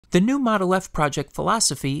The new Model F project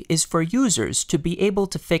philosophy is for users to be able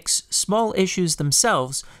to fix small issues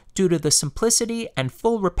themselves due to the simplicity and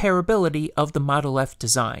full repairability of the Model F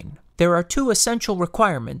design. There are two essential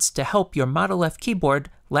requirements to help your Model F keyboard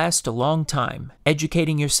last a long time: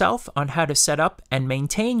 educating yourself on how to set up and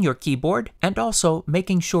maintain your keyboard, and also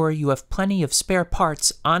making sure you have plenty of spare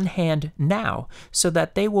parts on hand now so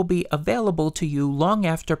that they will be available to you long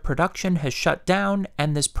after production has shut down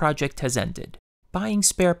and this project has ended. Buying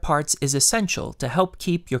spare parts is essential to help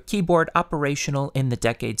keep your keyboard operational in the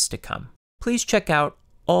decades to come. Please check out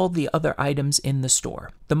all the other items in the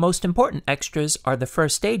store. The most important extras are the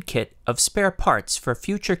first aid kit of spare parts for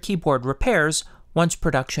future keyboard repairs once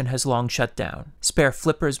production has long shut down, spare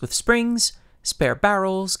flippers with springs, spare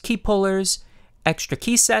barrels, key pullers, extra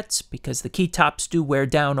key sets because the key tops do wear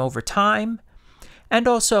down over time, and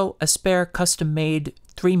also a spare custom-made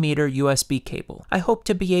 3-meter USB cable. I hope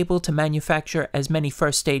to be able to manufacture as many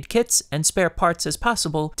first aid kits and spare parts as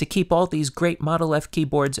possible to keep all these great Model F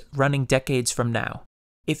keyboards running decades from now.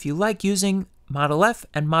 If you like using Model F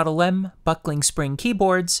and Model M buckling spring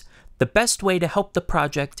keyboards, the best way to help the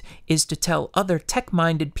project is to tell other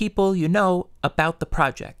tech-minded people you know about the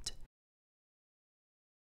project.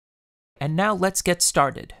 And now let's get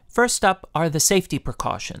started. First up are the safety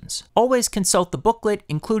precautions. Always consult the booklet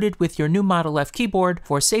included with your new Model F keyboard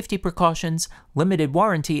for safety precautions, limited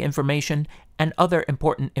warranty information, and other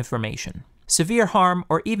important information. Severe harm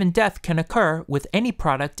or even death can occur with any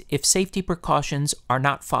product if safety precautions are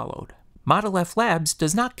not followed. Model F Labs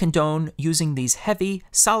does not condone using these heavy,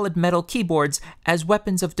 solid metal keyboards as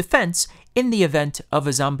weapons of defense in the event of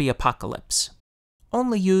a zombie apocalypse.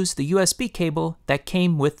 Only use the USB cable that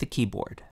came with the keyboard.